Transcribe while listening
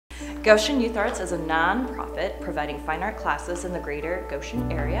Goshen Youth Arts is a non-profit providing fine art classes in the greater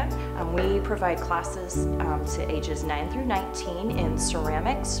Goshen area. We provide classes to ages 9 through 19 in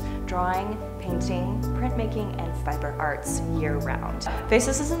ceramics, drawing, painting, printmaking, and fiber arts year-round.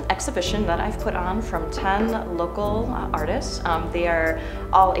 Faces is an exhibition that I've put on from 10 local artists. They are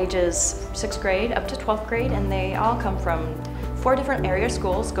all ages 6th grade up to 12th grade, and they all come from 4 different area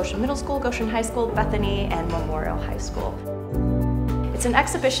schools: Goshen Middle School, Goshen High School, Bethany, and Memorial High School. It's an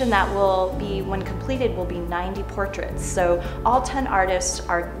exhibition that will be, when completed, will be 90 portraits. So all 10 artists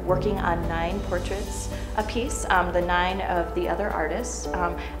are working on 9 portraits a piece, the 9 of the other artists.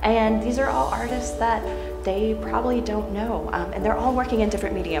 And these are all artists that they probably don't know. And they're all working in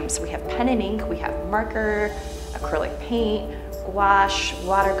different mediums. We have pen and ink, we have marker, acrylic paint, gouache,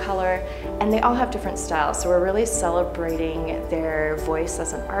 watercolor, and they all have different styles. So we're really celebrating their voice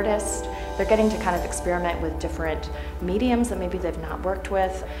as an artist. They're getting to kind of experiment with different mediums that maybe they've not worked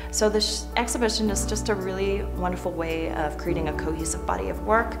with. So this exhibition is just a really wonderful way of creating a cohesive body of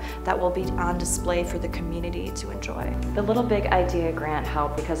work that will be on display for the community to enjoy. The Little Big Idea grant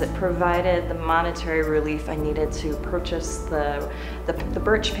helped because it provided the monetary relief I needed to purchase the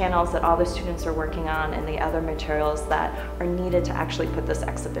birch panels that all the students are working on and the other materials that are needed to actually put this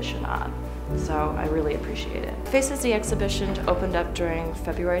exhibition on. So I really appreciate it. Faces, the exhibition opened up during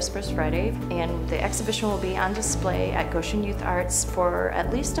February's First Friday, and the exhibition will be on display at Goshen Youth Arts for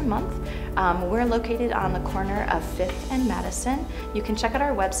at least a month. We're located on the corner of 5th and Madison. You can check out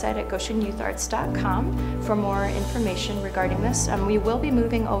our website at goshenyoutharts.com for more information regarding this. We will be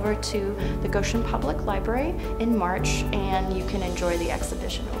moving over to the Goshen Public Library in March, and you can enjoy the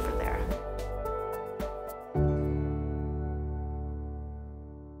exhibition over